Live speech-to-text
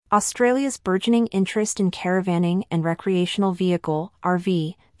Australia's burgeoning interest in caravanning and recreational vehicle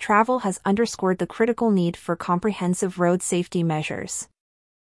 (RV) travel has underscored the critical need for comprehensive road safety measures.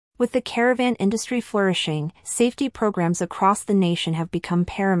 With the caravan industry flourishing, safety programs across the nation have become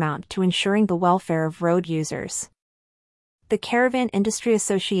paramount to ensuring the welfare of road users. The Caravan Industry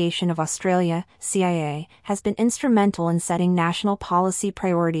Association of Australia (CIA) has been instrumental in setting national policy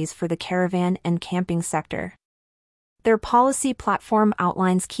priorities for the caravan and camping sector. Their policy platform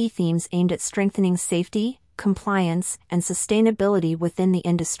outlines key themes aimed at strengthening safety, compliance, and sustainability within the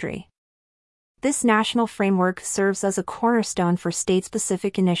industry. This national framework serves as a cornerstone for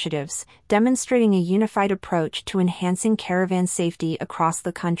state-specific initiatives, demonstrating a unified approach to enhancing caravan safety across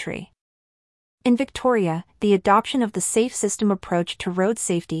the country. In Victoria, the adoption of the Safe System approach to road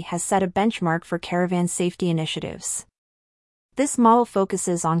safety has set a benchmark for caravan safety initiatives. This model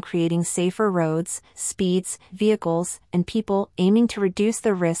focuses on creating safer roads, speeds, vehicles, and people, aiming to reduce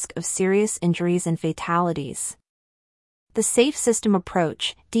the risk of serious injuries and fatalities. The Safe System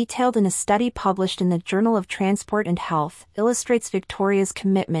approach, detailed in a study published in the Journal of Transport and Health, illustrates Victoria's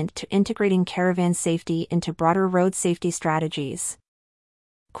commitment to integrating caravan safety into broader road safety strategies.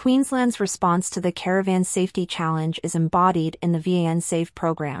 Queensland's response to the Caravan Safety Challenge is embodied in the VAN Safe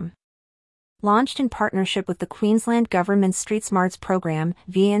program. Launched in partnership with the Queensland Government's Street Smarts program,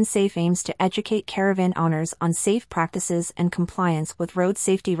 VAN Safe aims to educate caravan owners on safe practices and compliance with road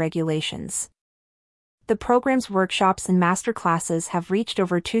safety regulations. The program's workshops and masterclasses have reached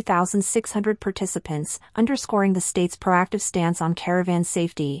over 2,600 participants, underscoring the state's proactive stance on caravan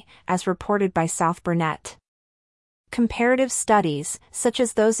safety, as reported by South Burnett. Comparative studies, such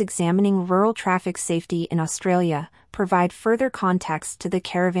as those examining rural traffic safety in Australia, provide further context to the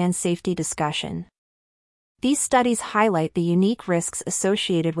caravan safety discussion. These studies highlight the unique risks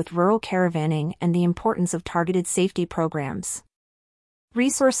associated with rural caravanning and the importance of targeted safety programs.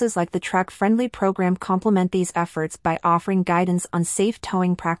 Resources like the Truck Friendly program complement these efforts by offering guidance on safe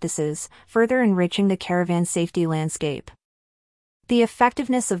towing practices, further enriching the caravan safety landscape. The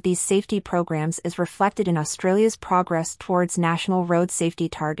effectiveness of these safety programs is reflected in Australia's progress towards national road safety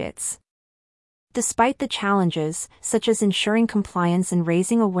targets. Despite the challenges, such as ensuring compliance and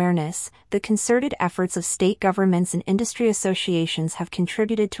raising awareness, the concerted efforts of state governments and industry associations have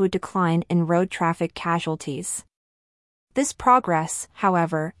contributed to a decline in road traffic casualties. This progress,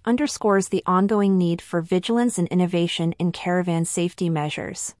 however, underscores the ongoing need for vigilance and innovation in caravan safety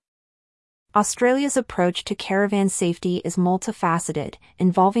measures. Australia's approach to caravan safety is multifaceted,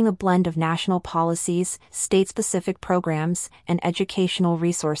 involving a blend of national policies, state-specific programs, and educational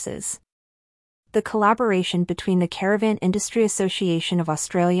resources. The collaboration between the Caravan Industry Association of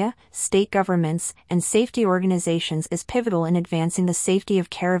Australia, state governments, and safety organizations is pivotal in advancing the safety of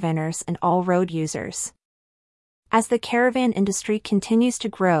caravanners and all road users. As the caravan industry continues to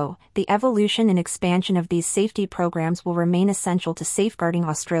grow, the evolution and expansion of these safety programs will remain essential to safeguarding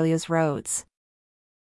Australia's roads.